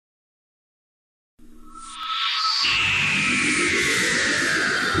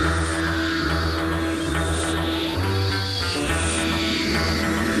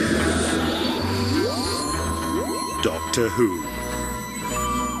Doctor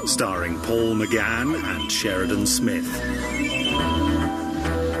Who, starring Paul McGann and Sheridan Smith.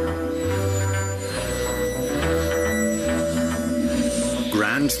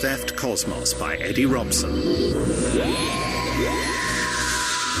 Grand Theft Cosmos by Eddie Robson.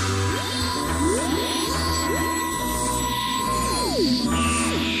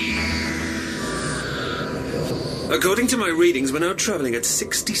 According to my readings, we're now travelling at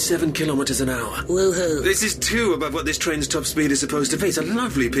 67 kilometres an hour. Woohoo. This is 2 above what this train's top speed is supposed to be. It's a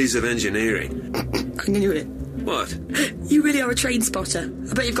lovely piece of engineering. I knew it. What? You really are a train spotter.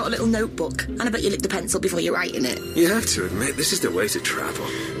 I bet you've got a little notebook, and I bet you lick the pencil before you're writing it. You have to admit, this is the way to travel.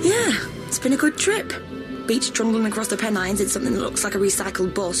 Yeah, it's been a good trip. Beach trundling across the Pennines in something that looks like a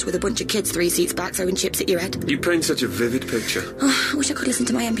recycled bus with a bunch of kids 3 seats back throwing chips at your head. You paint such a vivid picture. Oh, I wish I could listen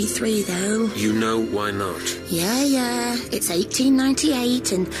to my MP3, though. You know why not? Yeah. It's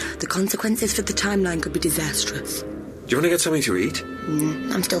 1898, and the consequences for the timeline could be disastrous. Do you want to get something to eat?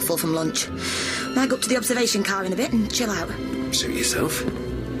 I'm still full from lunch. Might go up to the observation car in a bit and chill out. Suit yourself.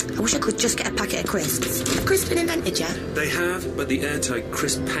 I wish I could just get a packet of crisps. Have crisps been invented yet? They have, but the airtight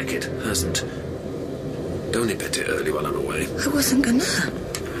crisp packet hasn't. Don't invent it early while I'm away. I wasn't gonna.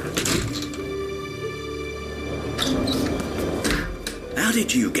 How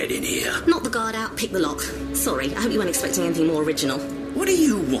did you get in here? Knock the guard out, pick the lock. Sorry, I hope you weren't expecting anything more original. What do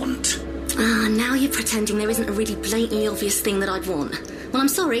you want? Now you're pretending there isn't a really blatantly obvious thing that I'd want. Well, I'm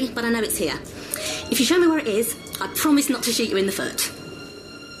sorry, but I know it's here. If you show me where it is, I promise not to shoot you in the foot.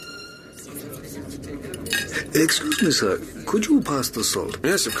 Excuse me, sir. Could you pass the salt?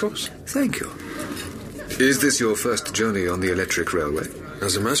 Yes, of course. Thank you. Is this your first journey on the electric railway?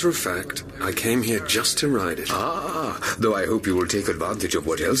 As a matter of fact, I came here just to ride it. Though I hope you will take advantage of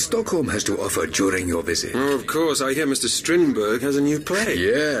what else Stockholm has to offer during your visit. Oh, of course. I hear Mr. Strindberg has a new play.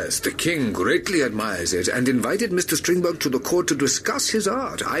 Yes, the king greatly admires it and invited Mr. Strindberg to the court to discuss his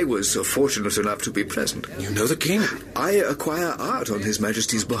art. I was fortunate enough to be present. You know the king? I acquire art on His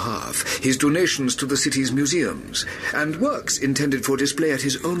Majesty's behalf, his donations to the city's museums, and works intended for display at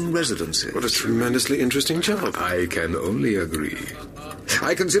his own residences. What a tremendously interesting job. I can only agree.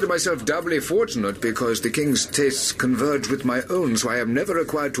 I consider myself doubly fortunate because the king's tastes converge with my own, so I am never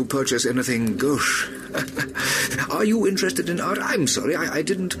required to purchase anything gauche. Are you interested in art? I'm sorry, I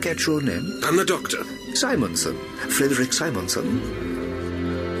didn't catch your name. I'm the doctor. Simonson. Frederick Simonson.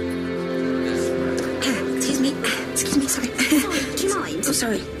 Excuse me, sorry. Sorry, do you mind? Oh,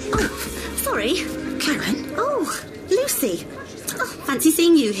 sorry. Oh, sorry. Karen? Oh, Lucy. Oh, fancy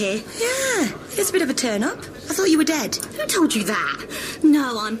seeing you here. Yeah, it's a bit of a turn-up. I thought you were dead. Who told you that?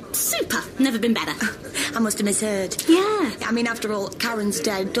 No, I'm super. Never been better. I must have misheard. Yeah. I mean, after all, Karen's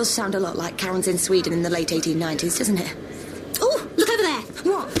dead does sound a lot like Karen's in Sweden in the late 1890s, doesn't it? Oh, look over there.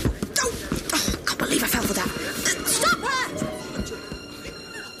 What? Oh, I can't believe I fell for that. Stop her!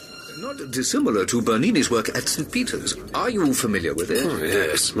 Not dissimilar to Bernini's work at St. Peter's. Are you familiar with it? Oh,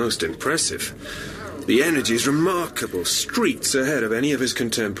 yes, most impressive. The energy is remarkable, streets ahead of any of his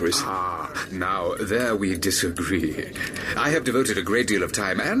contemporaries. Now, there we disagree. I have devoted a great deal of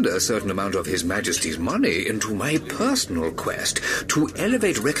time and a certain amount of His Majesty's money into my personal quest to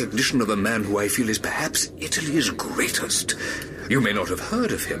elevate recognition of a man who I feel is perhaps Italy's greatest. You may not have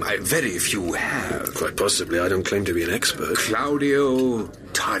heard of him. Very few have. Quite possibly. I don't claim to be an expert. Claudio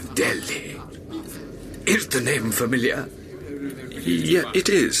Tardelli. Is the name familiar? Yeah, it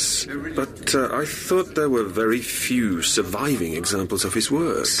is. But I thought there were very few surviving examples of his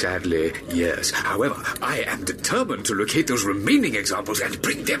work. Sadly, yes. However, I am determined to locate those remaining examples and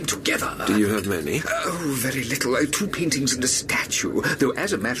bring them together. Do you have many? Oh, very little. 2 paintings and a statue. Though,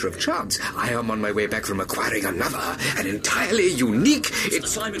 as a matter of chance, I am on my way back from acquiring another, an entirely unique... Mr.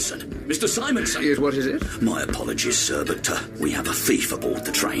 Simonson! Mr. Simonson! Yes, what is it? My apologies, sir, but we have a thief aboard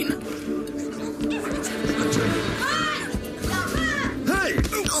the train.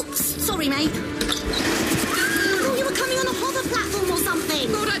 Oh, sorry, mate. Oh, you were coming on a hover platform or something.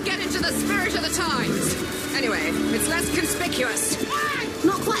 Thought I'd get into the spirit of the times. Anyway, it's less conspicuous.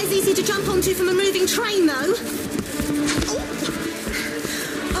 Not quite as easy to jump onto from a moving train, though.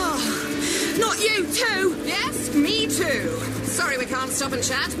 Oh, not you too? Yes, me too. Sorry we can't stop and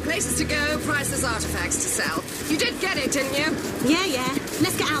chat. Places to go, priceless artifacts to sell. You did get it, didn't you? Yeah.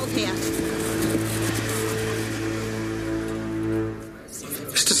 Let's get out of here.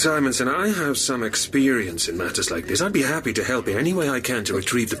 Mr. Simonson, I have some experience in matters like this. I'd be happy to help in any way I can to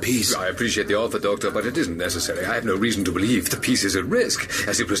retrieve the piece. I appreciate the offer, Doctor, but it isn't necessary. I have no reason to believe the piece is at risk,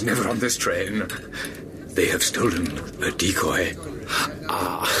 as it was never on this train. They have stolen a decoy.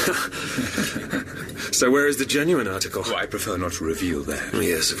 So where is the genuine article? Oh, I prefer not to reveal that.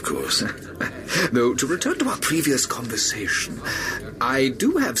 Yes, of course. Though, to return to our previous conversation, I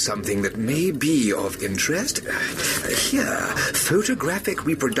do have something that may be of interest. Here, photographic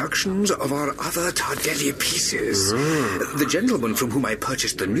reproductions of our other Tardelli pieces. The gentleman from whom I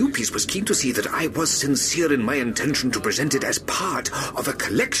purchased the new piece was keen to see that I was sincere in my intention to present it as part of a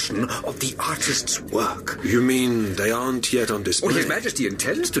collection of the artist's work. You mean they aren't yet on display? Oh, His Majesty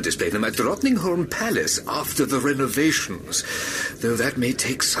intends to display them at Drottningholm Palace after the renovations, though that may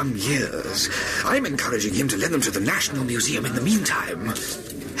take some years. I'm encouraging him to lend them to the National Museum in the meantime.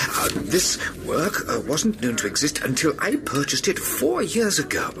 This work wasn't known to exist until I purchased it 4 years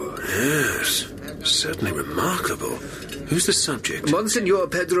ago. Yes, certainly remarkable. Who's the subject? Monsignor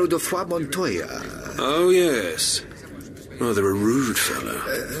Pedro de Foix Montoya. Oh, yes. Rather a rude fellow.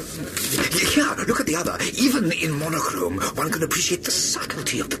 Yeah, look at the other. Even in monochrome, one can appreciate the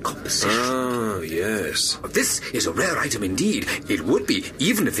subtlety of the composition. Ah, yes. This is a rare item indeed. It would be,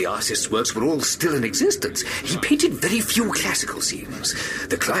 even if the artist's works were all still in existence. He painted very few classical scenes.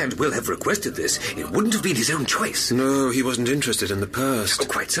 The client will have requested this. It wouldn't have been his own choice. No, he wasn't interested in the past. Oh,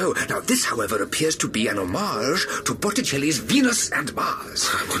 quite so. Now, this, however, appears to be an homage to Botticelli's Venus and Mars.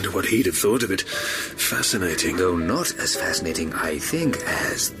 I wonder what he'd have thought of it. Fascinating. Though not as fascinating, I think,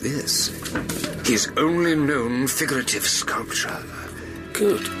 as this. His only known figurative sculpture.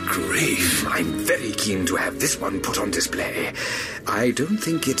 Good grief. I'm very keen to have this one put on display. I don't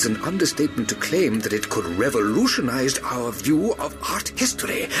think it's an understatement to claim that it could revolutionize our view of art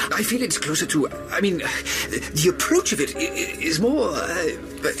history. I feel it's closer to... the approach of it is more...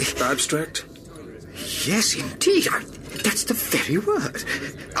 Abstract? Yes, indeed. That's the very word.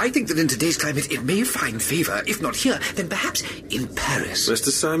 I think that in today's climate it may find favour, if not here, then perhaps in Paris. Mr.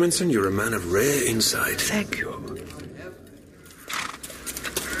 Simonson, you're a man of rare insight. Thank you.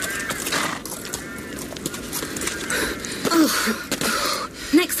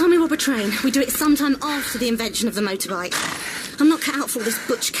 Next time we rob a train, we do it sometime after the invention of the motorbike. I'm not cut out for all this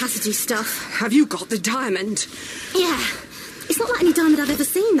Butch Cassidy stuff. Have you got the diamond? Yeah. It's not like any diamond I've ever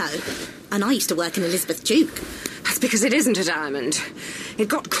seen, though. And I used to work in Elizabeth Duke. That's because it isn't a diamond. It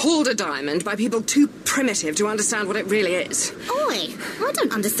got called a diamond by people too primitive to understand what it really is. Oi, I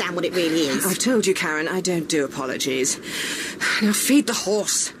don't understand what it really is. I've told you, Karen, I don't do apologies. Now feed the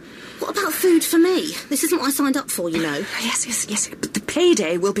horse. What about food for me? This isn't what I signed up for, you know. Yes, but the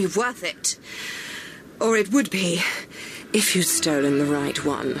payday will be worth it. Or it would be, if you'd stolen the right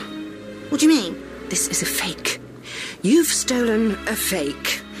one. What do you mean? This is a fake. You've stolen a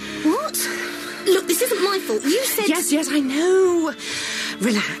fake. What? Look, this isn't my fault. You said... Yes, I know.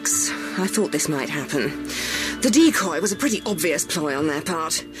 Relax. I thought this might happen. The decoy was a pretty obvious ploy on their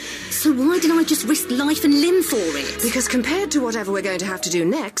part. So why did I just risk life and limb for it? Because compared to whatever we're going to have to do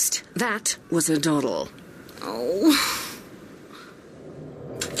next, that was a doddle. Oh.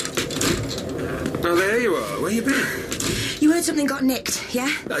 Now, there you are. Where you been? You heard something got nicked,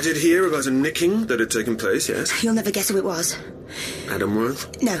 yeah? I did hear about a nicking that had taken place, yes. You'll never guess who it was. Adam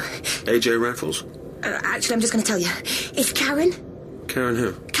Worth? No. A.J. Raffles? Actually, I'm just going to tell you. It's Karen. Karen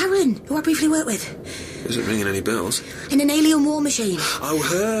who? Karen, who I briefly worked with. Isn't ringing any bells. In an alien war machine. Oh,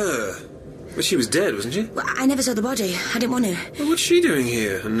 her. But she was dead, wasn't she? Well, I never saw the body. I didn't want to. Well, what's she doing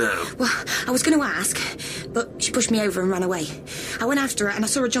here and now? Well, I was going to ask, but she pushed me over and ran away. I went after her and I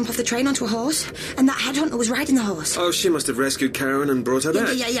saw her jump off the train onto a horse, and that headhunter was riding the horse. Oh, she must have rescued Karen and brought her back.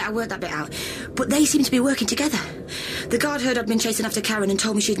 Yeah, I worked that bit out. But they seemed to be working together. The guard heard I'd been chasing after Karen and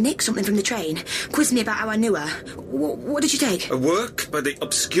told me she'd nicked something from the train, quizzed me about how I knew her. What did she take? A work by the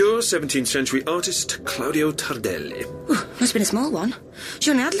obscure 17th-century artist Claudio Tardelli. Ooh, must have been a small one.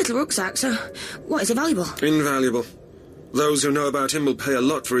 She only had a little rucksack, so what, is it valuable? Invaluable. Those who know about him will pay a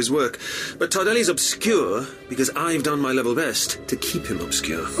lot for his work. But Tardelli's obscure because I've done my level best to keep him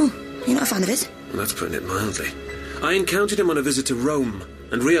obscure. Oh, you're not a fan of his? Well, that's putting it mildly. I encountered him on a visit to Rome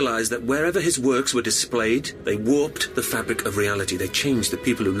and realised that wherever his works were displayed, they warped the fabric of reality. They changed the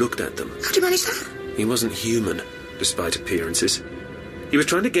people who looked at them. How'd you manage that? He wasn't human, despite appearances. He was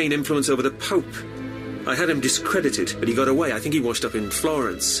trying to gain influence over the Pope. I had him discredited, but he got away. I think he washed up in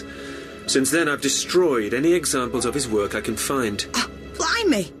Florence. Since then, I've destroyed any examples of his work I can find. Oh,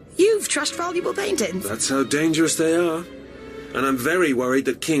 blimey! You've trashed valuable paintings. That's how dangerous they are. And I'm very worried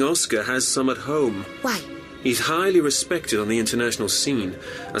that King Oscar has some at home. Why? He's highly respected on the international scene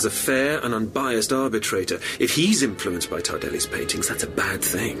as a fair and unbiased arbitrator. If he's influenced by Tardelli's paintings, that's a bad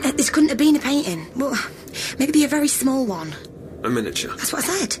thing. This couldn't have been a painting. Well, maybe a very small one. A miniature. That's what I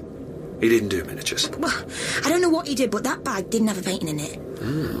said. He didn't do miniatures. Well, I don't know what he did, but that bag didn't have a painting in it.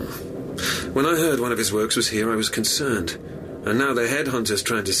 When I heard one of his works was here, I was concerned. And now the headhunter's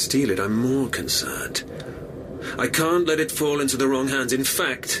trying to steal it, I'm more concerned. I can't let it fall into the wrong hands. In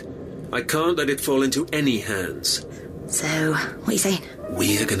fact, I can't let it fall into any hands. So, what are you saying?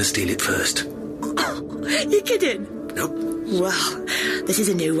 We're going to steal it first. Oh, you're kidding? Nope. Well, this is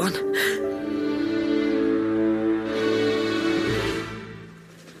a new one.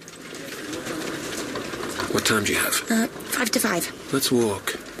 What time do you have? 5 to 5. Let's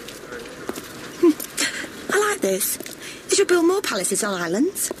walk. I like this. They should build more palaces on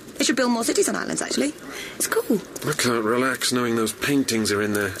islands. They should build more cities on islands, actually. It's cool. I can't relax knowing those paintings are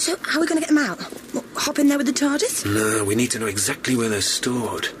in there. So, how are we going to get them out? What, hop in there with the TARDIS? No, we need to know exactly where they're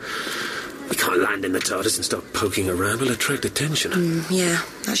stored. We can't land in the TARDIS and start poking around. We'll attract attention. Yeah,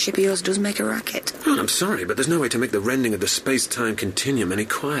 that ship of yours does make a racket. Well, I'm sorry, but there's no way to make the rending of the space-time continuum any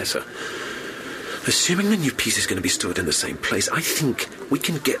quieter. Assuming the new piece is going to be stored in the same place, I think we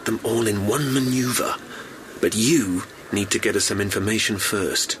can get them all in one manoeuvre. But you need to get us some information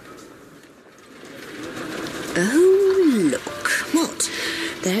first. Oh, look. What?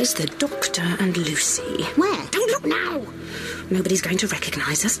 There's the Doctor and Lucie. Where? Don't look now! Nobody's going to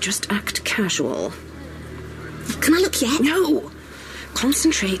recognise us, just act casual. Can I look yet? No!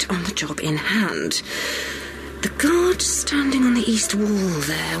 Concentrate on the job in hand. The guard standing on the east wall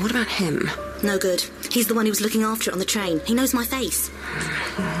there, what about him? No good. He's the one who was looking after it on the train. He knows my face.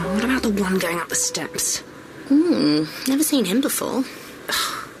 What about the one going up the steps? Never seen him before.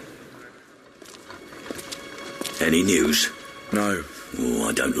 Any news? No. Oh,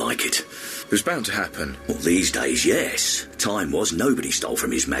 I don't like it. It was bound to happen. Well, these days, yes. Time was nobody stole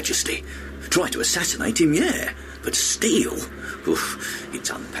from His Majesty. Tried to assassinate him, yeah. But steal? Oof, it's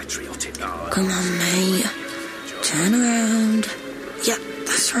unpatriotic. Come on, mate. Turn around. Yep,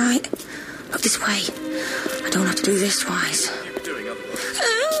 that's right. Look this way. I don't have to do this twice.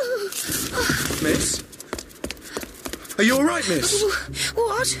 Miss? Are you all right, miss?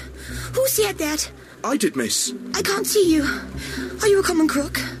 What? Who said that? I did, miss. I can't see you. Are you a common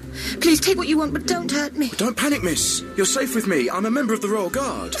crook? Please take what you want, but don't hurt me. Don't panic, miss. You're safe with me. I'm a member of the Royal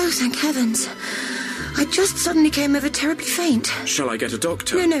Guard. Oh, thank heavens. I just suddenly came over terribly faint. Shall I get a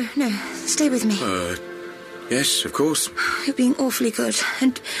doctor? No. Stay with me. Yes, of course. You're being awfully good.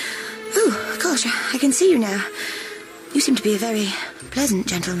 And, oh, gosh, I can see you now. You seem to be a very pleasant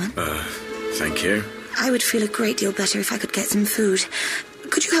gentleman. Thank you. I would feel a great deal better if I could get some food.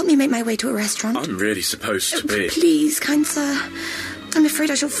 Could you help me make my way to a restaurant? I'm really supposed to be. Please, kind sir. I'm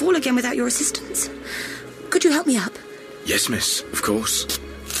afraid I shall fall again without your assistance. Could you help me up? Yes, miss, of course.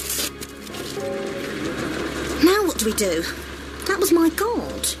 Now what do we do? That was my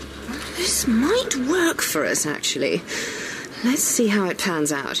god. This might work for us, actually. Let's see how it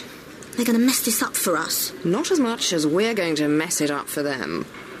pans out. They're going to mess this up for us. Not as much as we're going to mess it up for them.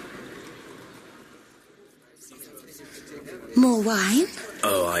 More wine?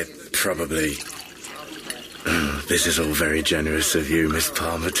 Oh, I probably... This is all very generous of you, Miss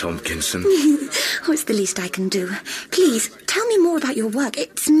Palmer Tompkinson. Oh, it's the least I can do. Please, tell me more about your work.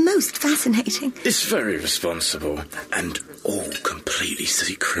 It's most fascinating. It's very responsible, and all completely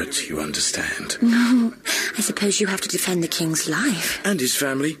secret, you understand. No, I suppose you have to defend the king's life. And his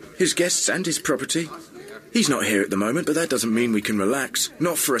family, his guests and his property. He's not here at the moment, but that doesn't mean we can relax.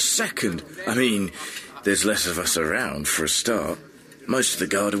 Not for a second. I mean, there's less of us around, for a start. Most of the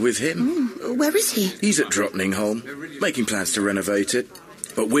guard are with him. Where is he? He's at Drottningholm, making plans to renovate it.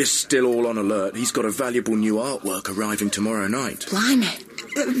 But we're still all on alert. He's got a valuable new artwork arriving tomorrow night. Blimey.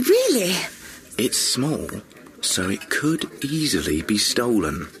 Really? It's small, so it could easily be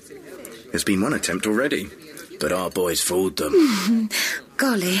stolen. There's been one attempt already, but our boys fooled them.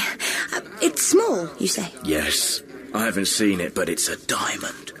 Golly. It's small, you say? Yes. I haven't seen it, but it's a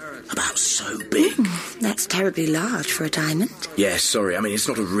diamond. About so big. That's terribly large for a diamond. Yes, sorry. I mean, it's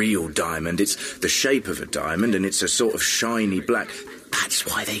not a real diamond. It's the shape of a diamond, and it's a sort of shiny black... That's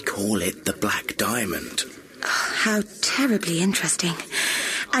why they call it the Black Diamond. Oh, how terribly interesting.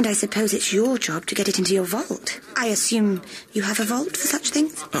 And I suppose it's your job to get it into your vault. I assume you have a vault for such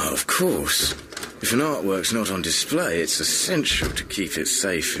things? Oh, of course. If an artwork's not on display, it's essential to keep it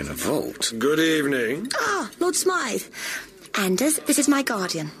safe in a vault. Good evening. Ah, Lord Smythe. Anders, this is my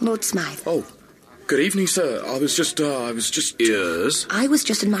guardian, Lord Smythe. Oh, good evening, sir. I was just... Yes? I was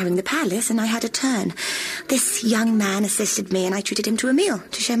just admiring the palace and I had a turn. This young man assisted me and I treated him to a meal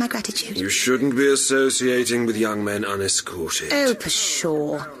to show my gratitude. You shouldn't be associating with young men unescorted. Oh,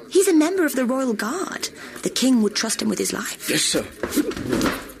 pshaw. He's a member of the Royal Guard. The king would trust him with his life. Yes, sir.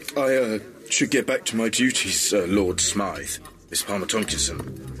 I should get back to my duties, Lord Smythe. Miss Palmer Tompkinson.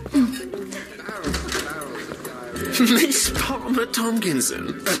 Miss Palmer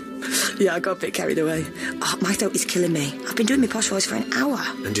Tomkinson. Yeah, I got a bit carried away. Oh, my throat is killing me. I've been doing my posh voice for an hour.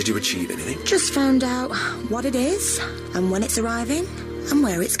 And did you achieve anything? Just found out what it is, and when it's arriving, and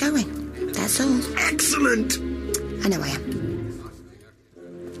where it's going. That's all. Excellent! I know I am.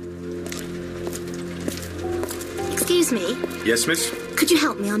 Excuse me. Yes, miss? Could you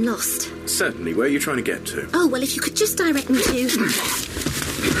help me? I'm lost. Certainly. Where are you trying to get to? Oh, well, if you could just direct me to...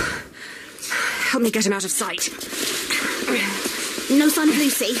 Help me get him out of sight. No sign of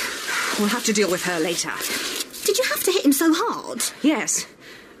Lucy. We'll have to deal with her later. Did you have to hit him so hard? Yes.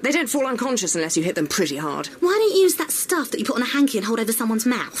 They don't fall unconscious unless you hit them pretty hard. Why don't you use that stuff that you put on a hanky and hold over someone's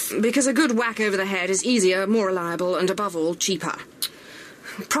mouth? Because a good whack over the head is easier, more reliable, and above all, cheaper.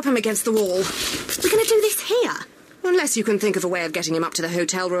 Prop him against the wall. We're going to do this here. Unless you can think of a way of getting him up to the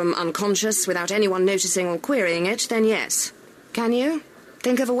hotel room unconscious without anyone noticing or querying it, then yes. Can you?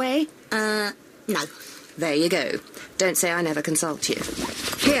 Think of a way? No. There you go. Don't say I never consult you.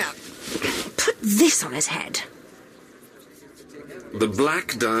 Here. Put this on his head. The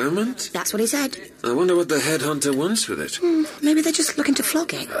Black Diamond? That's what he said. I wonder what the headhunter wants with it. Maybe they're just looking to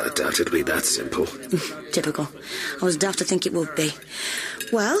flog it. I doubt it'll be that simple. Typical. I was daft to think it would be.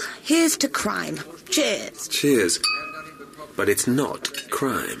 Well, here's to crime. Cheers. Cheers. But it's not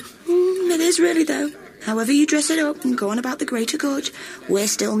crime. It is really, though. However you dress it up and go on about the greater good, we're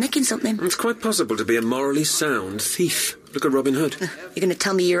still nicking something. It's quite possible to be a morally sound thief. Look at Robin Hood. You're going to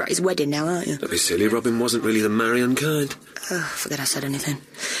tell me you're at his wedding now, aren't you? Don't be silly. Robin wasn't really the marrying kind. Forget I said anything.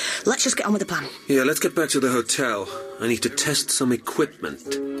 Let's just get on with the plan. Yeah, let's get back to the hotel. I need to test some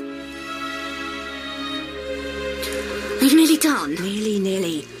equipment. Are you nearly done?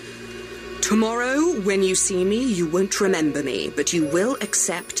 Nearly. Tomorrow, when you see me, you won't remember me, but you will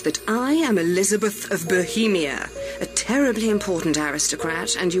accept that I am Elizabeth of Bohemia, a terribly important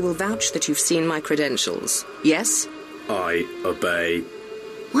aristocrat, and you will vouch that you've seen my credentials. Yes? I obey.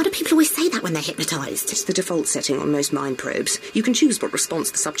 Why do people always say that when they're hypnotised? It's the default setting on most mind probes. You can choose what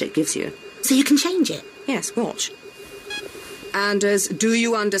response the subject gives you. So you can change it? Yes, watch. Anders, do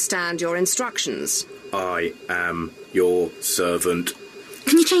you understand your instructions? I am your servant.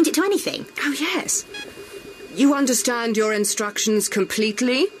 Can you change it to anything? Oh, yes. You understand your instructions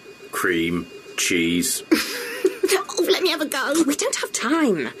completely? Cream, cheese. Oh, let me have a go. We don't have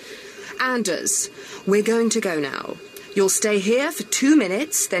time. Anders, we're going to go now. You'll stay here for 2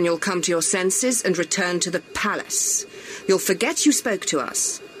 minutes, then you'll come to your senses and return to the palace. You'll forget you spoke to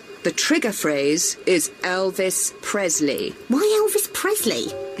us. The trigger phrase is Elvis Presley. Why Elvis Presley?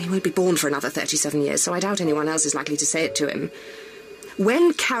 He won't be born for another 37 years, so I doubt anyone else is likely to say it to him.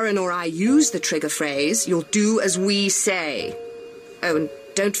 When Karen or I use the trigger phrase, you'll do as we say. Oh, and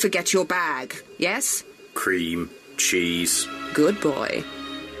don't forget your bag, yes? Cream, cheese. Good boy.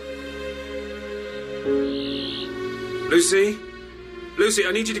 Lucy? Lucy,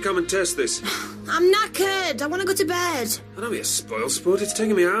 I need you to come and test this. I'm knackered. I want to go to bed. I don't be a spoilsport. It's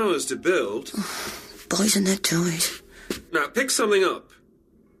taken me hours to build. Boys and their toys. Now, pick something up.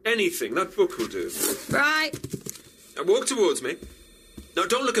 Anything. That book will do. Right. Now, walk towards me. No,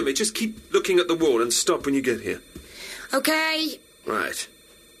 don't look at me. Just keep looking at the wall and stop when you get here. Okay. Right.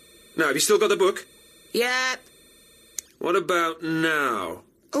 Now, have you still got the book? Yeah. What about now?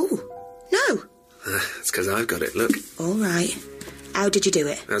 Oh, no. It's because I've got it, look. All right. How did you do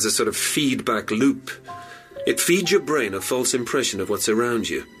it? As a sort of feedback loop. It feeds your brain a false impression of what's around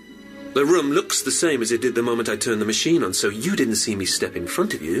you. The room looks the same as it did the moment I turned the machine on, so you didn't see me step in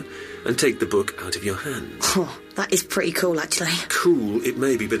front of you and take the book out of your hand. Oh, that is pretty cool, actually. Cool, it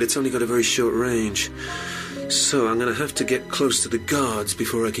may be, but it's only got a very short range. So I'm going to have to get close to the guards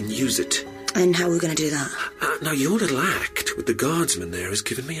before I can use it. And how are we going to do that? Now, your little act with the guardsman there has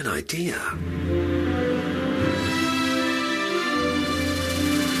given me an idea.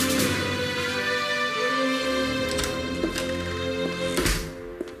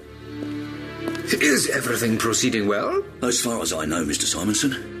 Is everything proceeding well? As far as I know, Mr.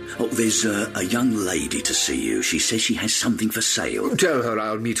 Simonson. Oh, there's a young lady to see you. She says she has something for sale. Tell her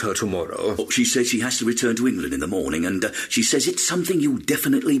I'll meet her tomorrow. Oh, she says she has to return to England in the morning, and she says it's something you'll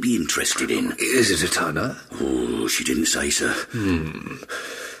definitely be interested in. Is it a tonner? Oh, she didn't say, sir.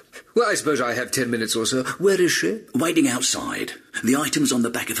 Well, I suppose I have 10 minutes or so. Where is she? Waiting outside. The item's on the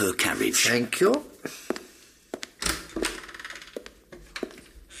back of her carriage. Thank you.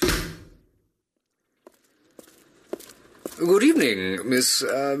 Good evening, Miss...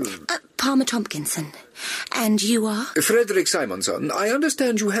 Palmer Tomkinson. And you are? Frederick Simonson. I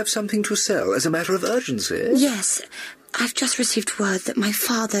understand you have something to sell as a matter of urgency. Yes. I've just received word that my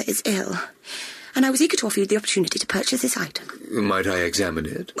father is ill. and I was eager to offer you the opportunity to purchase this item. Might I examine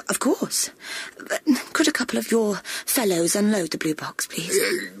it? Of course. But could a couple of your fellows unload the blue box, please?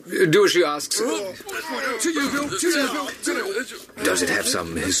 Do as she asks. Does it have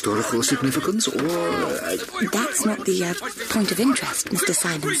some historical significance, or... That's not the point of interest, Mr.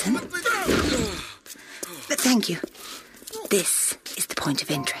 Simonson. But thank you. This is the point of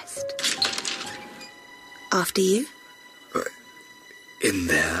interest. After you? In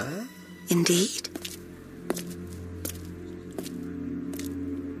there? Indeed.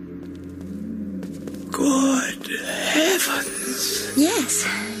 Good heavens. Yes,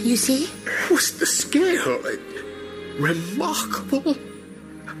 you see? What's the scale? Remarkable.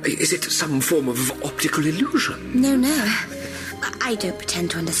 Is it some form of optical illusion? No. I don't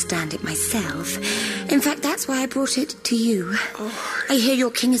pretend to understand it myself. In fact, that's why I brought it to you. Oh. I hear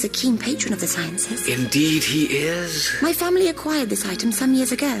your king is a keen patron of the sciences. Indeed he is. My family acquired this item some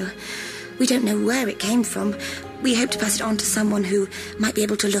years ago. We don't know where it came from. We hope to pass it on to someone who might be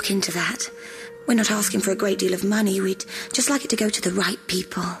able to look into that. We're not asking for a great deal of money. We'd just like it to go to the right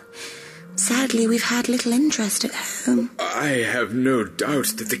people. Sadly, we've had little interest at home. I have no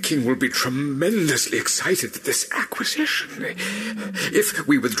doubt that the king will be tremendously excited at this acquisition. If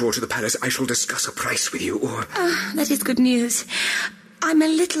we withdraw to the palace, I shall discuss a price with you, or... That is good news. I'm a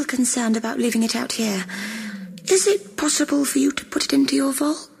little concerned about leaving it out here. Is it possible for you to put it into your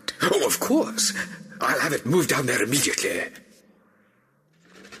vault? Oh, of course. I'll have it moved down there immediately.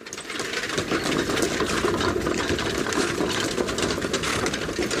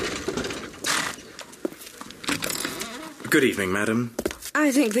 Good evening, madam.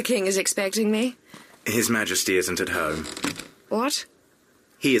 I think the king is expecting me. His Majesty isn't at home. What?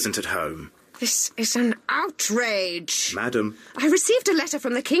 He isn't at home. This is an outrage. Madam. I received a letter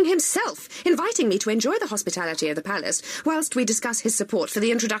from the king himself, inviting me to enjoy the hospitality of the palace, whilst we discuss his support for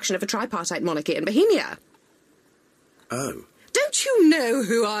the introduction of a tripartite monarchy in Bohemia. Oh. Don't you know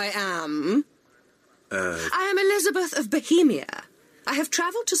who I am? I am Elizabeth of Bohemia. I have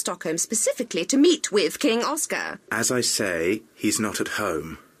travelled to Stockholm specifically to meet with King Oscar. As I say, he's not at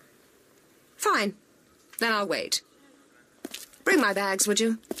home. Fine. Then I'll wait. Bring my bags, would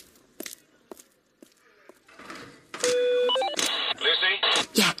you? Lucy?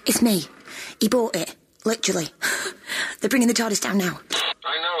 Yeah, it's me. He bought it. Literally. They're bringing the TARDIS down now.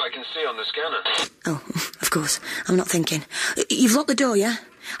 I know, I can see on the scanner. Oh, of course. I'm not thinking. You've locked the door, yeah?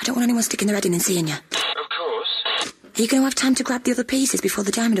 I don't want anyone sticking their head in and seeing you. Of course. Are you going to have time to grab the other pieces before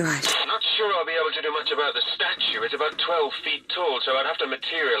the diamond arrives? Not sure I'll be able to do much about the statue. It's about 12 feet tall, so I'd have to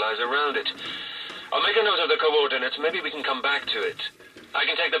materialise around it. I'll make a note of the coordinates. Maybe we can come back to it. I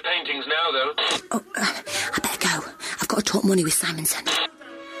can take the paintings now, though. Oh, I better go. I've got to talk money with Simonson.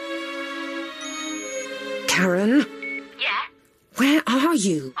 Karen? Yeah? Where are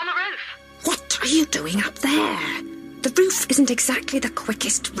you? On the roof. What are you doing up there? The roof isn't exactly the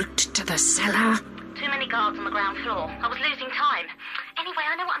quickest route to the cellar. Too many guards on the ground floor. I was losing time. Anyway,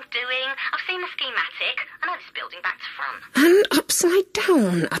 I know what I'm doing. I've seen the schematic. I know this building back to front. And upside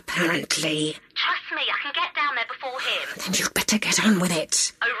down, apparently. Trust me, I can get down there before him. Then you'd better get on with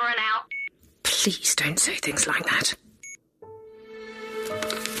it. Over and out. Please don't say things like that.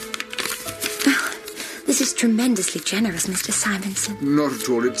 This is tremendously generous, Mr. Simonson. Not at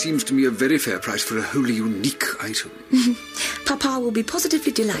all. It seems to me a very fair price for a wholly unique item. Papa will be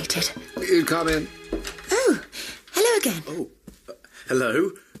positively delighted. Come in. Oh, hello again. Oh,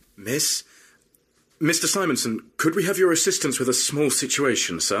 hello, miss. Mr. Simonson, could we have your assistance with a small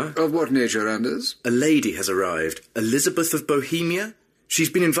situation, sir? Of what nature, Anders? A lady has arrived, Elizabeth of Bohemia. She's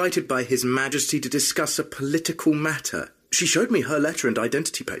been invited by His Majesty to discuss a political matter. She showed me her letter and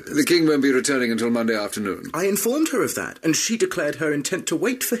identity papers. The king won't be returning until Monday afternoon. I informed her of that, and she declared her intent to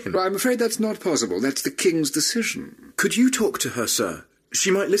wait for him. Well, I'm afraid that's not possible. That's the king's decision. Could you talk to her, sir? She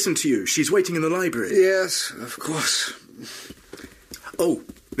might listen to you. She's waiting in the library. Yes, of course. Oh,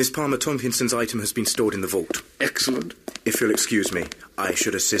 Miss Palmer Tomkinson's item has been stored in the vault. Excellent. If you'll excuse me, I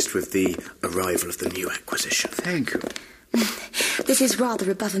should assist with the arrival of the new acquisition. Thank you. This is rather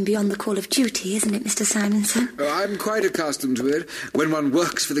above and beyond the call of duty, isn't it, Mr. Simonson? Oh, I'm quite accustomed to it. When one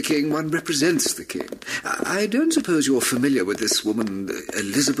works for the king, one represents the king. I don't suppose you're familiar with this woman,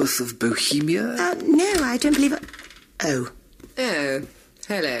 Elizabeth of Bohemia? No, I don't believe it. Oh. Oh,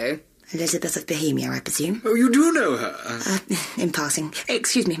 hello. Elizabeth of Bohemia, I presume. Oh, you do know her? In passing.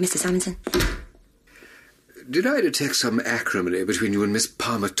 Excuse me, Mr. Simonson. Did I detect some acrimony between you and Miss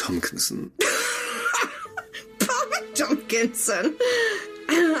Palmer Tomkinson? Palmer Tomkinson?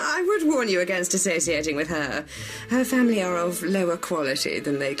 I would warn you against associating with her. Her family are of lower quality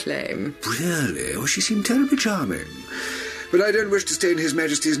than they claim. Really? Oh, she seemed terribly charming. but I don't wish to stain His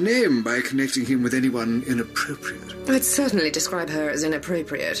Majesty's name by connecting him with anyone inappropriate. I'd certainly describe her as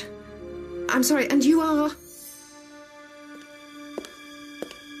inappropriate. I'm sorry, and you are?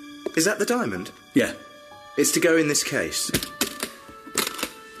 Is that the diamond? Yeah. It's to go in this case.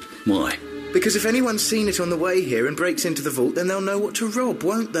 Why? Because if anyone's seen it on the way here and breaks into the vault, then they'll know what to rob,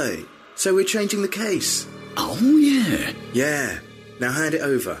 won't they? So we're changing the case. Oh, yeah. Yeah. Now hand it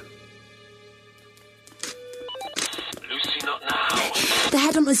over. Lucy, not now. The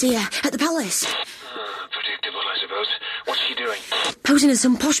headhunt was here, at the palace. Predictable, I suppose. What's she doing? Posing as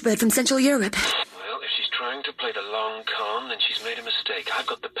some posh bird from Central Europe. Well, if she's trying to play the long con, then she's made a mistake. I've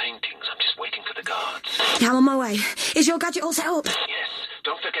got the paintings. I'm just waiting for the guards. I'm on my way. Is your gadget all set up? Yes.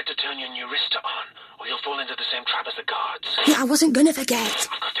 Don't forget to turn your neurista on, or you'll fall into the same trap as the guards. Yeah, I wasn't gonna forget.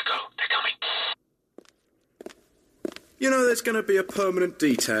 I've got to go. They're coming. You know there's going to be a permanent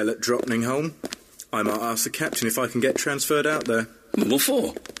detail at Drottningholm. I might ask the captain if I can get transferred out there. What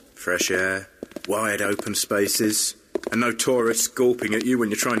for? Fresh air, wide open spaces, and no tourists gawping at you when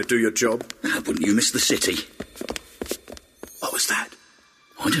you're trying to do your job. Wouldn't you miss the city? What was that?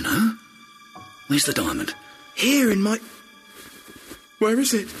 I don't know. Where's the diamond? Here in my... Where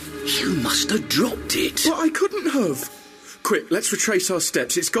is it? You must have dropped it. Well, I couldn't have. Quick, let's retrace our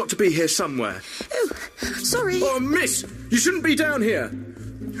steps. It's got to be here somewhere. Oh, sorry. Oh, miss! You shouldn't be down here.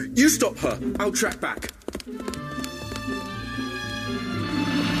 You stop her. I'll track back.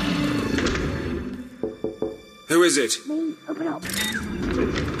 Who is it? Me, open up.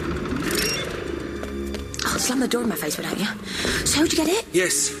 Oh, slam the door in my face, without you? So, did you get it?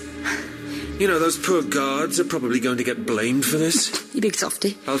 Yes. You know, those poor guards are probably going to get blamed for this. You big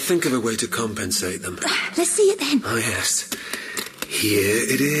softy. I'll think of a way to compensate them. Let's see it then. Oh, yes. Here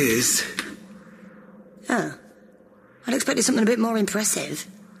it is. Oh. I'd expected something a bit more impressive.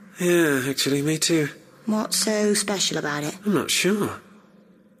 Yeah, actually, me too. What's so special about it? I'm not sure.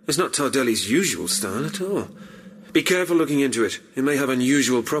 It's not Tardelli's usual style at all. Be careful looking into it. It may have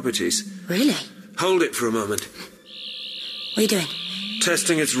unusual properties. Really? Hold it for a moment. What are you doing?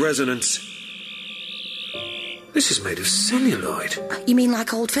 Testing its resonance. This is made of celluloid. You mean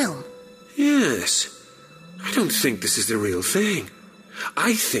like old film? Yes. I don't think this is the real thing.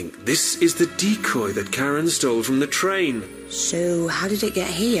 I think this is the decoy that Karen stole from the train. So, how did it get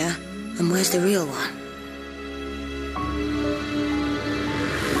here? And where's the real one?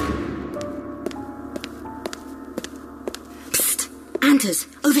 Psst! Anders,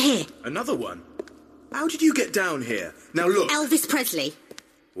 over here. Another one? How did you get down here? Now look. Elvis Presley.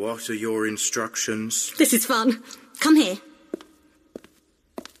 What are your instructions? This is fun. Come here.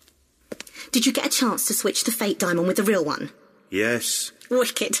 Did you get a chance to switch the fake diamond with the real one? Yes.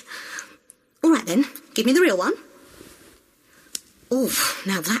 Wicked. All right then, give me the real one. Oh,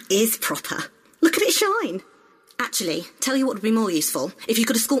 now that is proper. Look at it shine. Actually, tell you what would be more useful. If you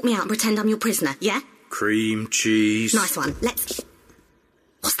could escort me out and pretend I'm your prisoner, yeah? Cream cheese. Nice one. Let's...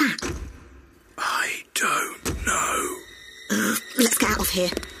 What's that? I don't know. Let's get out of here.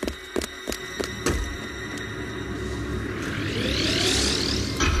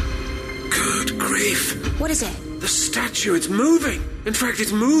 Good grief. What is it? The statue, it's moving. In fact,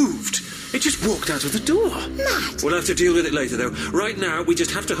 it's moved. It just walked out of the door. Mad. We'll have to deal with it later, though. Right now, we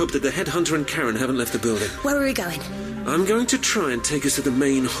just have to hope that the headhunter and Karen haven't left the building. Where are we going? I'm going to try and take us to the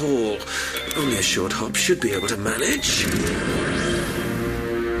main hall. Only a short hop should be able to manage.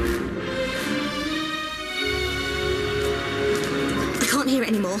 I can't hear it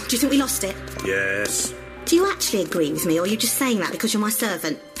anymore. Do you think we lost it? Yes. Do you actually agree with me, or are you just saying that because you're my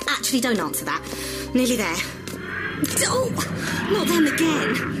servant? Actually, don't answer that. Nearly there. Oh, not them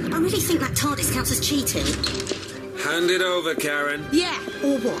again. I really think that TARDIS counts as cheating. Hand it over, Karen. Yeah,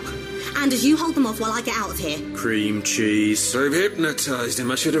 or what? Anders, you hold them off while I get out of here. Cream cheese. I've hypnotised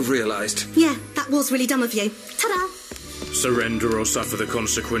him. I should have realised. Yeah, that was really dumb of you. Ta-da! Surrender or suffer the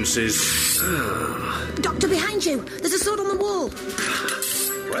consequences. Doctor, behind you. There's a sword on the wall.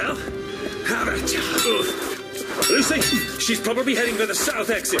 Well, have it. Lucy, she's probably heading for the south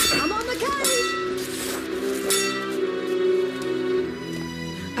exit. I'm on the case.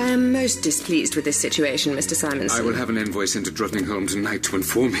 I am most displeased with this situation, Mr. Simonson. I will have an envoy sent to Drottningholm tonight to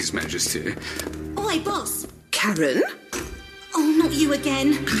inform His Majesty. Oi, boss. Karen? Oh, not you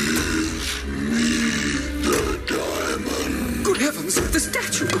again. Good heavens, the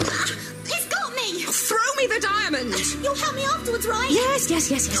statue! He's got me! Throw me the diamond! You'll help me afterwards, right? Yes.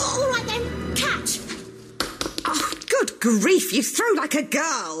 All right then, catch. Oh, good grief, you throw like a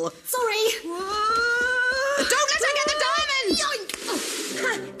girl! Sorry. Don't let her get the diamond! Yoink! Oh,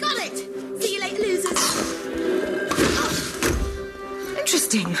 got it. See you later, losers.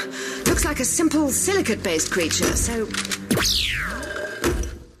 Interesting. Looks like a simple silicate-based creature, so...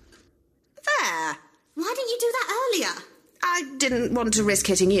 There. Why didn't you do that earlier? I didn't want to risk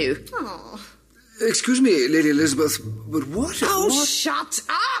hitting you. Oh. Excuse me, Lady Elizabeth, but what... Oh, what? shut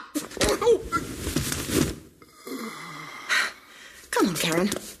up! Oh. Come on, Karen.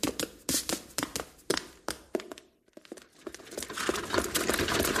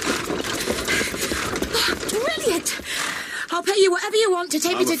 Brilliant! I'll pay you whatever you want to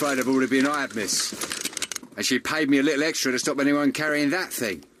take me to... I'm afraid I've already been hired, miss. And she paid me a little extra to stop anyone carrying that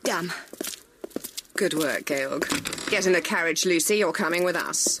thing. Damn. Good work, Georg. Get in the carriage, Lucy. You're coming with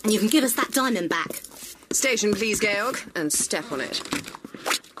us. And you can give us that diamond back. Station, please, Georg, and step on it.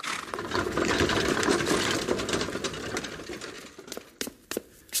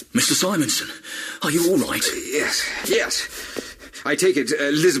 Mr. Simonson, are you all right? Yes. I take it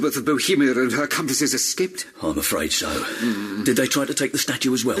Elizabeth of Bohemia and her accomplices escaped? I'm afraid so. Did they try to take the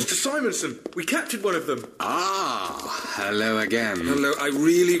statue as well? Mr. Simonson, we captured one of them. Ah, hello again. Hello, I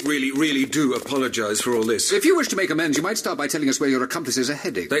really do apologise for all this. If you wish to make amends, you might start by telling us where your accomplices are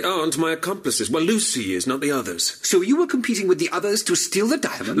heading. They aren't my accomplices. Well, Lucy is, not the others. So you were competing with the others to steal the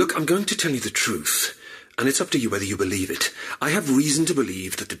diamond? Look, I'm going to tell you the truth. And it's up to you whether you believe it. I have reason to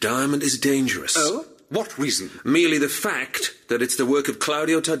believe that the diamond is dangerous. Oh? What reason? Merely the fact that it's the work of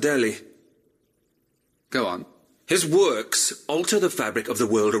Claudio Tardelli. Go on. His works alter the fabric of the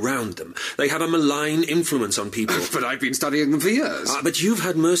world around them. They have a malign influence on people. But I've been studying them for years. But you've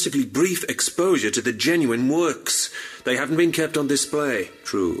had mercifully brief exposure to the genuine works. They haven't been kept on display.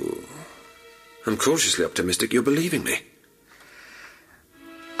 True. I'm cautiously optimistic you're believing me.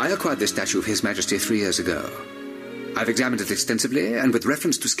 I acquired this statue of His Majesty 3 years ago. I've examined it extensively, and with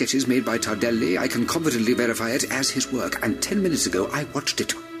reference to sketches made by Tardelli, I can confidently verify it as his work. And 10 minutes ago, I watched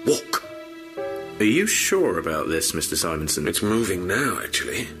it walk. Are you sure about this, Mr. Simonson? It's moving now,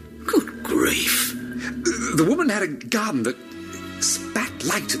 actually. Good grief. The woman had a gun that spat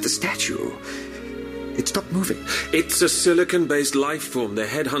light at the statue. It stopped moving. It's a silicon-based life form. The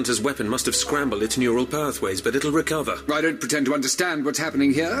headhunter's weapon must have scrambled its neural pathways, but it'll recover. I don't pretend to understand what's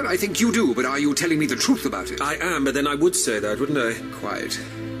happening here. I think you do, but are you telling me the truth about it? I am, but then I would say that, wouldn't I? Quiet.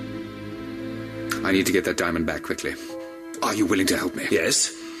 I need to get that diamond back quickly. Are you willing to help me?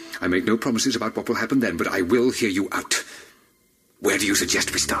 Yes. I make no promises about what will happen then, but I will hear you out. Where do you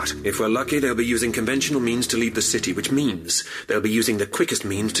suggest we start? If we're lucky, they'll be using conventional means to leave the city, which means they'll be using the quickest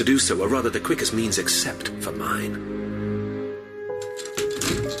means to do so, or rather the quickest means except for mine.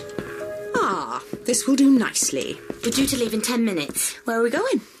 Ah, this will do nicely. We're due to leave in 10 minutes. Where are we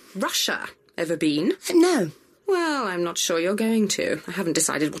going? Russia. Ever been? No. Well, I'm not sure you're going to. I haven't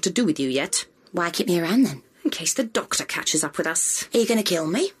decided what to do with you yet. Why keep me around, then? In case the doctor catches up with us. Are you going to kill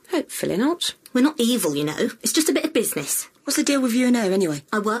me? Hopefully not. We're not evil, you know. It's just a bit of business. What's the deal with you and her, anyway?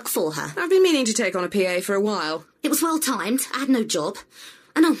 I work for her. I've been meaning to take on a PA for a while. It was well timed. I had no job.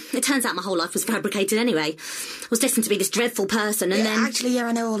 And it turns out my whole life was fabricated anyway. I was destined to be this dreadful person, and then... Actually,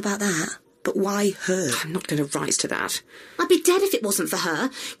 I know all about that. But why her? I'm not going to rise to that. I'd be dead if it wasn't for her.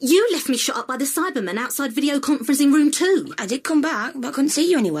 You left me shot up by the Cybermen outside video conferencing room 2. I did come back, but I couldn't see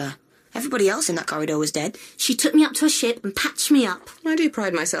you anywhere. Everybody else in that corridor was dead. She took me up to a ship and patched me up. I do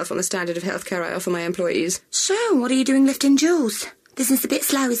pride myself on the standard of healthcare I offer my employees. So, what are you doing lifting jewels? Business a bit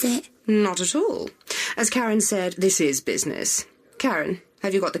slow, is it? Not at all. As Karen said, this is business. Karen,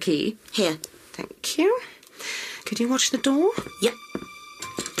 have you got the key? Here. Thank you. Could you watch the door? Yep.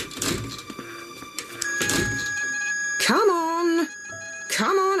 Come on.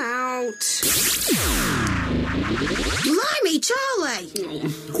 Come on out. Blimey, Charlie!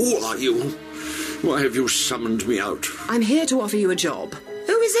 Who are you? Why have you summoned me out? I'm here to offer you a job.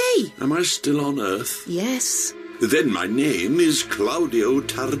 Who is he? Am I still on Earth? Yes. Then my name is Claudio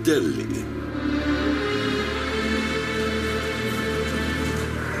Tardelli.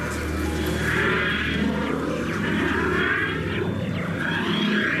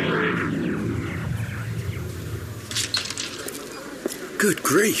 Good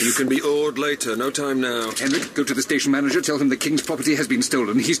grief. You can be oared later. No time now. Henrik, go to the station manager, tell him the King's property has been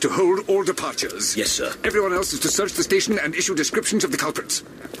stolen. He's to hold all departures. Yes, sir. Everyone else is to search the station and issue descriptions of the culprits.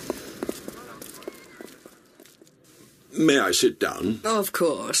 May I sit down? Of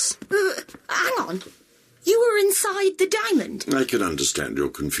course. Hang on. You were inside the diamond? I can understand your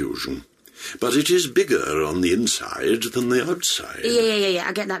confusion. But it is bigger on the inside than the outside. Yeah,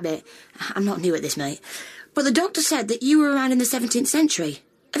 I get that bit. I'm not new at this, mate. But the doctor said that you were around in the 17th century.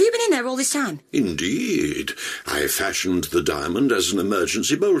 Have you been in there all this time? Indeed. I fashioned the diamond as an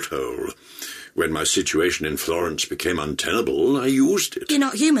emergency bolt hole. When my situation in Florence became untenable, I used it. You're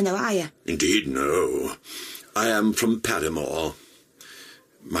not human, though, are you? Indeed, no. I am from Paramore.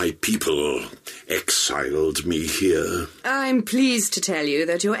 My people exiled me here. I'm pleased to tell you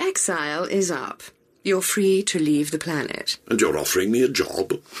that your exile is up. You're free to leave the planet. And you're offering me a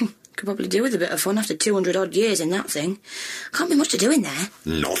job? Could probably do with a bit of fun after 200-odd years in that thing. Can't be much to do in there.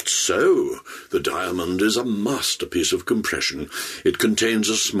 Not so. The diamond is a masterpiece of compression. It contains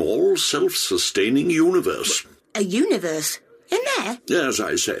a small, self-sustaining universe. A universe? In there? As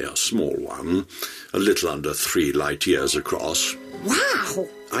I say, a small one. A little under 3 light years across. Wow!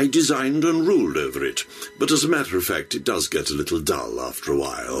 I designed and ruled over it, but as a matter of fact, it does get a little dull after a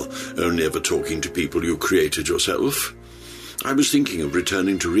while, only ever talking to people you created yourself. I was thinking of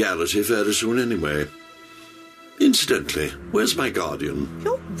returning to reality fairly soon anyway. Incidentally, where's my guardian?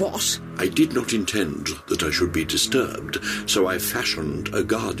 Your what? I did not intend that I should be disturbed, so I fashioned a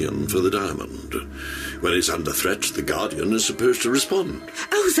guardian for the diamond. When it's under threat, the guardian is supposed to respond.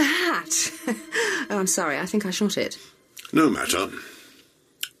 Oh, that! Oh, I'm sorry, I think I shot it. No matter.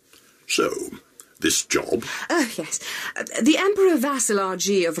 So, this job? Oh, yes. The Emperor Vassilar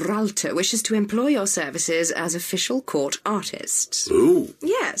G of Ralta wishes to employ your services as official court artists. Oh.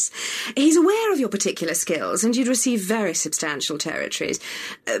 Yes. He's aware of your particular skills, and you'd receive very substantial territories.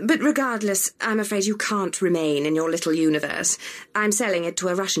 But regardless, I'm afraid you can't remain in your little universe. I'm selling it to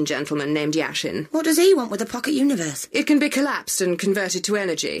a Russian gentleman named Yashin. What does he want with a pocket universe? It can be collapsed and converted to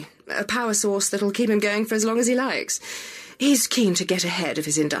energy. A power source that'll keep him going for as long as he likes. He's keen to get ahead of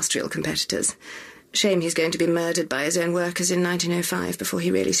his industrial competitors. Shame he's going to be murdered by his own workers in 1905 before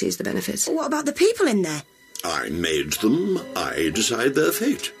he really sees the benefits. What about the people in there? I made them. I decide their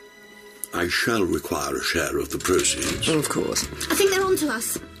fate. I shall require a share of the proceeds. Of course. I think they're on to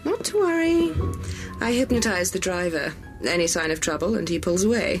us. Not to worry. I hypnotise the driver. Any sign of trouble and he pulls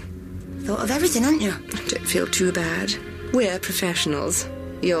away. Thought of everything, hadn't you? Don't feel too bad. We're professionals.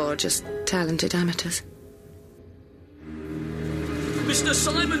 You're just talented amateurs. Mr.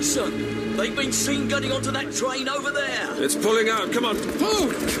 Simonson! They've been seen getting onto that train over there! It's pulling out, come on! Oh!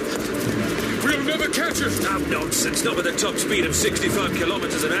 We'll never catch it! Oh, nonsense, not with a top speed of 65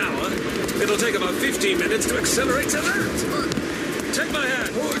 kilometres an hour. It'll take about 15 minutes to accelerate to that! Take my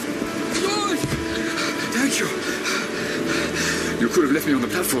hand! Thank you. You could have left me on the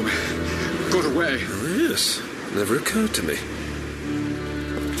platform. Got away. Oh, yes, never occurred to me.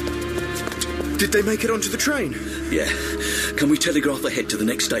 Did they make it onto the train? Yeah. Can we telegraph ahead to the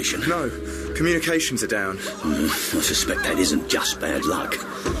next station? No. Communications are down. I suspect that isn't just bad luck.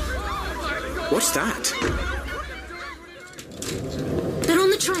 What's that? They're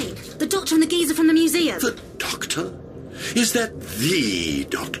on the train. The doctor and the geezer from the museum. The doctor? Is that the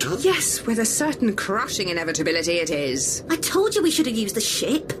doctor? Yes, with a certain crushing inevitability it is. I told you we should have used the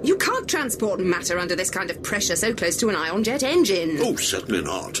ship. You can't transport matter under this kind of pressure so close to an ion jet engine. Oh, certainly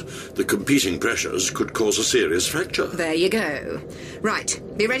not. The competing pressures could cause a serious fracture. There you go. Right,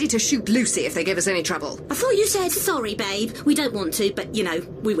 be ready to shoot Lucy if they give us any trouble. I thought you said... Sorry, babe. We don't want to, but, you know,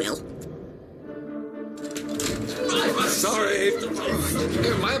 we will. Sorry.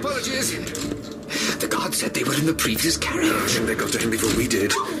 My apologies. The guard said they were in the previous carriage. I think they got to him before we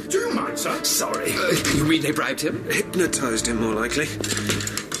did. Do you mind, sir? Sorry. You mean they bribed him? Hypnotised him, more likely.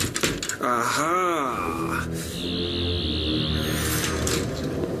 Aha!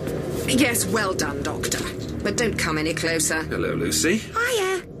 Yes, well done, Doctor. But don't come any closer. Hello, Lucy.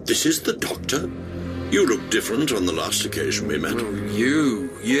 Hiya. This is the doctor? You look different on the last occasion we met. Oh, you?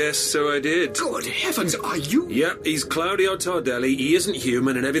 Yes, so I did. Good heavens, are you? Yep, he's Claudio Tardelli. He isn't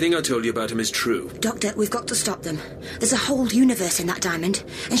human, and everything I told you about him is true. Doctor, we've got to stop them. There's a whole universe in that diamond,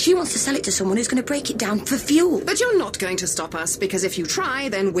 and she wants to sell it to someone who's going to break it down for fuel. But you're not going to stop us, because if you try,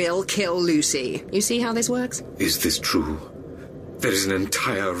 then we'll kill Lucy. You see how this works? Is this true? There is an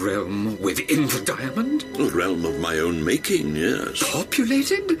entire realm within the diamond? A realm of my own making, yes.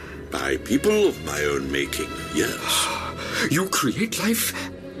 Populated? By people of my own making, yes. You create life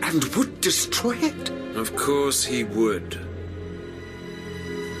and would destroy it? Of course he would.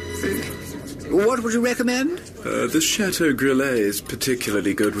 What would you recommend? The Chateau Grillet is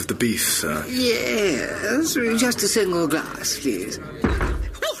particularly good with the beef, sir. Yes, just a single glass, please.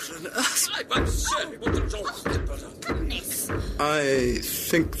 What on earth? I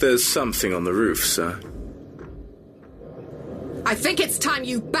think there's something on the roof, sir. I think it's time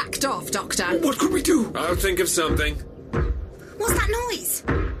you backed off, Doctor. What could we do? I'll think of something. What's that noise?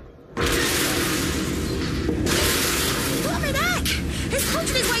 Blimey heck! He's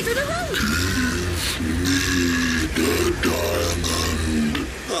punching his way through the room!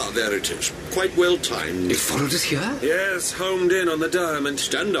 Ah, there it is. Quite well timed. It followed us here? Yes, homed in on the diamond.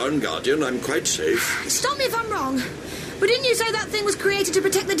 Stand down, Guardian. I'm quite safe. Stop me if I'm wrong. But didn't you say that thing was created to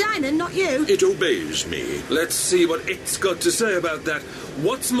protect the diamond, not you? It obeys me. Let's see what it's got to say about that.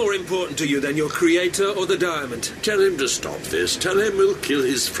 What's more important to you than your creator or the diamond? Tell him to stop this. Tell him we'll kill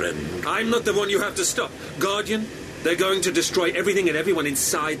his friend. I'm not the one you have to stop. Guardian, they're going to destroy everything and everyone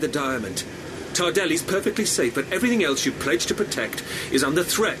inside the diamond. Tardelli's perfectly safe, but everything else you pledged to protect is under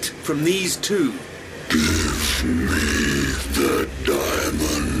threat from these two. Give me the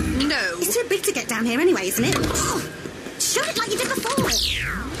diamond. No. It's too big to get down here anyway, isn't it? Oh, shoot it like you did before.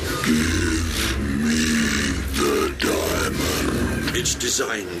 Give me the diamond. It's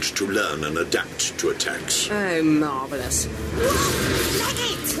designed to learn and adapt to attacks. Oh, marvellous. Leg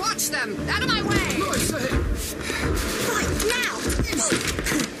it! Watch them! Out of my way! Right, now!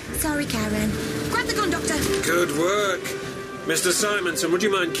 Sorry, Karen. Grab the gun, Doctor. Good work. Mr. Simonson, would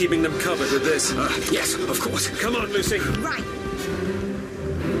you mind keeping them covered with this? Yes, of course. Come on, Lucy. Right.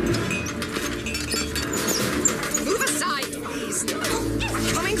 Move aside, please.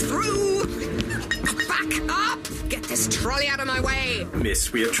 Coming through! Back up! Get this trolley out of my way!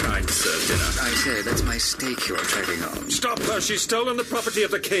 Miss, we are trying to serve dinner. I say, that's my steak you're treading on. Stop her. She's stolen the property of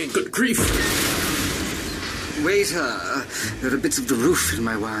the king. Good grief. Waiter, there are bits of the roof in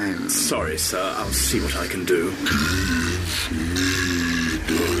my wine. Sorry, sir. I'll see what I can do.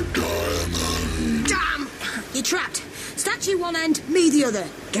 The diamond. Damn! You're trapped. Statue one end, me the other.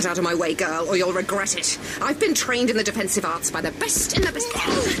 Get out of my way, girl, or you'll regret it. I've been trained in the defensive arts by the best in the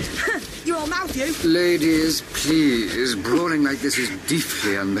business. You're all mouth, you. Ladies, please. Brawling like this is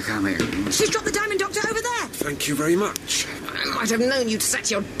deeply unbecoming. She's dropped the diamond, Doctor, over there. Thank you very much. I might have known you'd set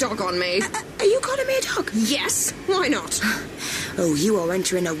your dog on me. Are you calling me a dog? Yes, why not? Oh, you are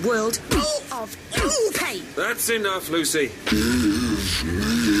entering a world of pain. That's enough, Lucy. Give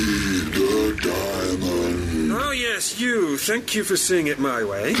me the diamond. Oh, yes, you. Thank you for seeing it my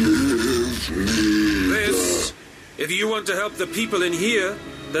way. Give me This. If you want to help the people in here,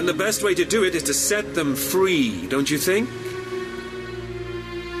 then the best way to do it is to set them free, don't you think?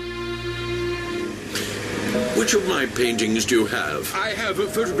 Which of my paintings do you have? I have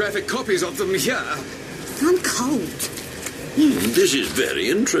photographic copies of them here. I'm cold. This is very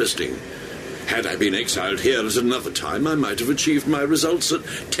interesting. Had I been exiled here at another time, I might have achieved my results at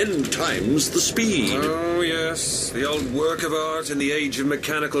 10 times the speed. Oh, yes. The old work of art in the age of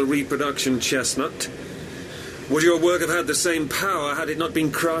mechanical reproduction, Chestnut. Would your work have had the same power had it not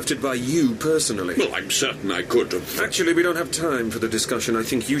been crafted by you personally? Well, I'm certain I could have. Actually, we don't have time for the discussion. I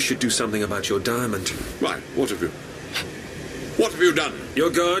think you should do something about your diamond. Why, what have you... What have you done? Your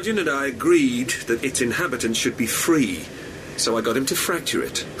guardian and I agreed that its inhabitants should be free, so I got him to fracture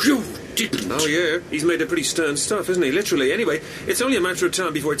it. You didn't. Oh, yeah. He's made a pretty stern stuff, isn't he? Literally. Anyway, it's only a matter of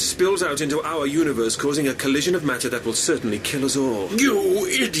time before it spills out into our universe, causing a collision of matter that will certainly kill us all. You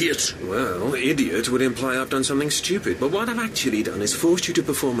idiot! Well, idiot would imply I've done something stupid, but what I've actually done is forced you to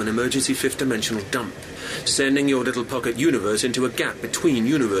perform an emergency fifth-dimensional dump, sending your little pocket universe into a gap between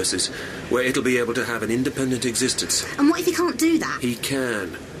universes, where it'll be able to have an independent existence. And what if he can't do that? He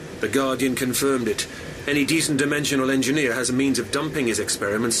can. The Guardian confirmed it. Any decent dimensional engineer has a means of dumping his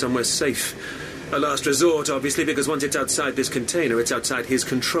experiments somewhere safe. A last resort, obviously, because once it's outside this container, it's outside his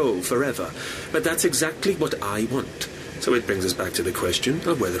control forever. But that's exactly what I want. So it brings us back to the question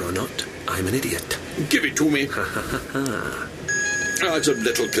of whether or not I'm an idiot. Give it to me. Ha ha ha ha. It's a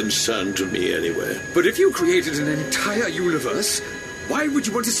little concern to me, anyway. But if you created an entire universe, why would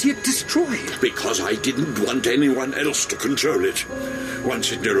you want to see it destroyed? Because I didn't want anyone else to control it.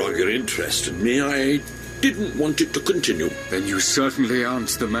 Once it no longer interested me, I didn't want it to continue. Then you certainly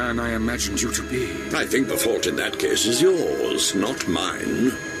aren't the man I imagined you to be. I think the fault in that case is yours, not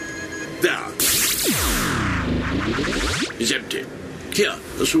mine. There. It's empty. Here,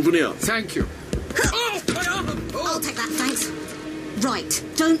 a souvenir. Thank you. Oh, my arm! I'll take that, thanks. Right,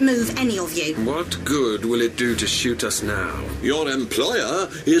 don't move, any of you. What good will it do to shoot us now? Your employer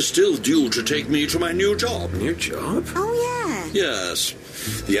is still due to take me to my new job. New job? Oh, yeah. Yes.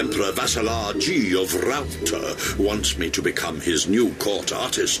 The Emperor Vassalar G of Rauta wants me to become his new court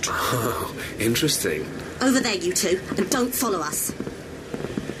artist. Oh, interesting. Over there, you two, and don't follow us.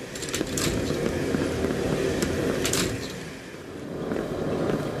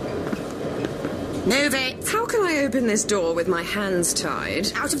 Move it. How can I open this door with my hands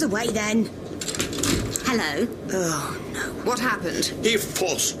tied? Out of the way, then. Hello. Oh, no. What happened? He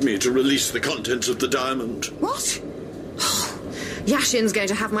forced me to release the contents of the diamond. What? Yashin's going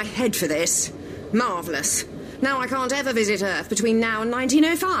to have my head for this. Marvellous. Now I can't ever visit Earth between now and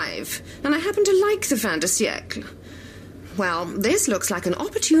 1905. And I happen to like the fin de siècle. Well, this looks like an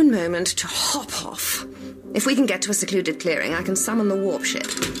opportune moment to hop off. If we can get to a secluded clearing, I can summon the warp ship.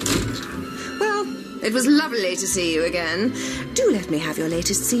 Well, It was lovely to see you again. Do let me have your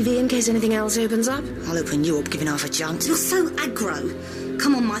latest CV in case anything else opens up. I'll open you up, giving half a chance. You're so aggro.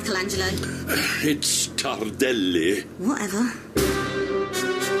 Come on, Michelangelo. It's Tardelli. Whatever.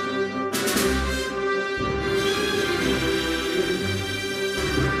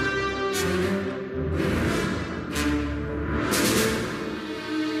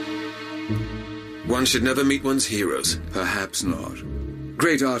 One should never meet one's heroes. Perhaps not.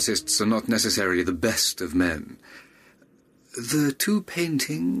 Great artists are not necessarily the best of men. The two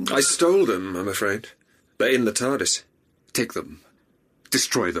paintings... I stole them, I'm afraid. They're in the TARDIS. Take them.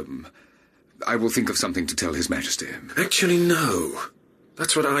 Destroy them. I will think of something to tell His Majesty. Actually, no.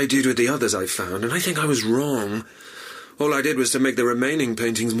 That's what I did with the others I found, and I think I was wrong. All I did was to make the remaining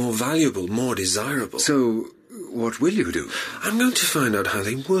paintings more valuable, more desirable. So, what will you do? I'm going to find out how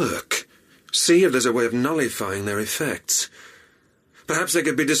they work. See if there's a way of nullifying their effects. Perhaps they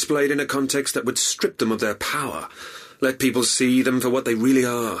could be displayed in a context that would strip them of their power. Let people see them for what they really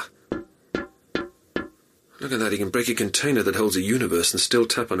are. Look at that, he can break a container that holds a universe and still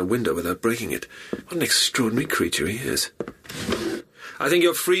tap on a window without breaking it. What an extraordinary creature he is. I think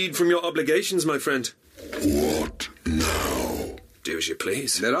you're freed from your obligations, my friend. What now? Do as you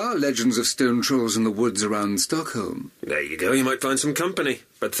please. There are legends of stone trolls in the woods around Stockholm. There you go, you might find some company.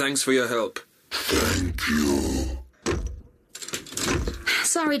 But thanks for your help. Thank you.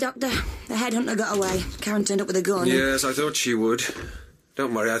 Sorry, Doctor. The headhunter got away. Karen turned up with a gun. Yes, I thought she would.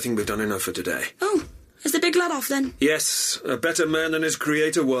 Don't worry, I think we've done enough for today. Oh, is the big lad off then? Yes, a better man than his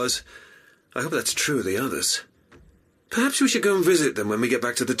creator was. I hope that's true of the others. Perhaps we should go and visit them when we get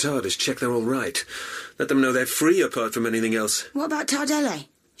back to the TARDIS, check they're all right. Let them know they're free apart from anything else. What about Tardelli?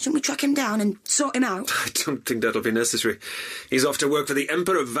 Shouldn't we track him down and sort him out? I don't think that'll be necessary. He's off to work for the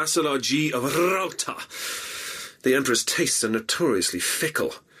Emperor Vassilar G of Rauta. The Emperor's tastes are notoriously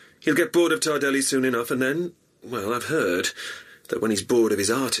fickle. He'll get bored of Tardelli soon enough, and then, well, I've heard that when he's bored of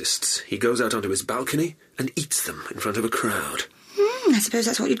his artists, he goes out onto his balcony and eats them in front of a crowd. I suppose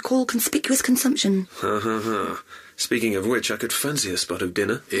that's what you'd call conspicuous consumption. Ha ha ha. Speaking of which, I could fancy a spot of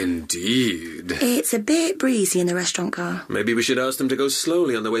dinner. Indeed. It's a bit breezy in the restaurant car. Maybe we should ask them to go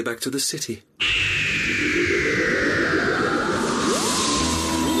slowly on the way back to the city.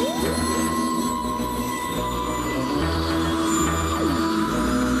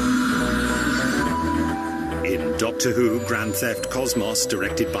 In Doctor Who Grand Theft Cosmos,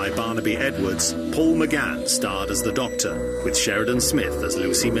 directed by Barnaby Edwards, Paul McGann starred as the Doctor, with Sheridan Smith as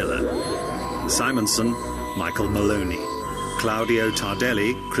Lucy Miller. Simonson, Michael Maloney. Claudio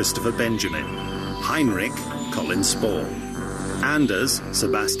Tardelli, Christopher Benjamin. Heinrich, Colin Spall. Anders,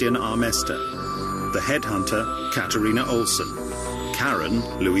 Sebastian Armester. The Headhunter, Katarina Olsen. Karen,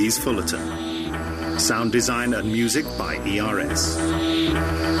 Louise Fullerton. Sound design and music by ERS.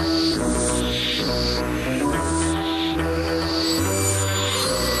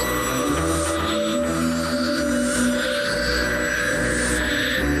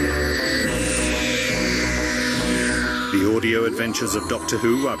 The audio adventures of Doctor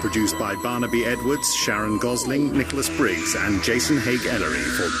Who are produced by Barnaby Edwards, Sharon Gosling, Nicholas Briggs and Jason Haig-Ellery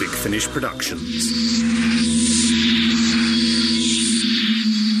for Big Finish Productions.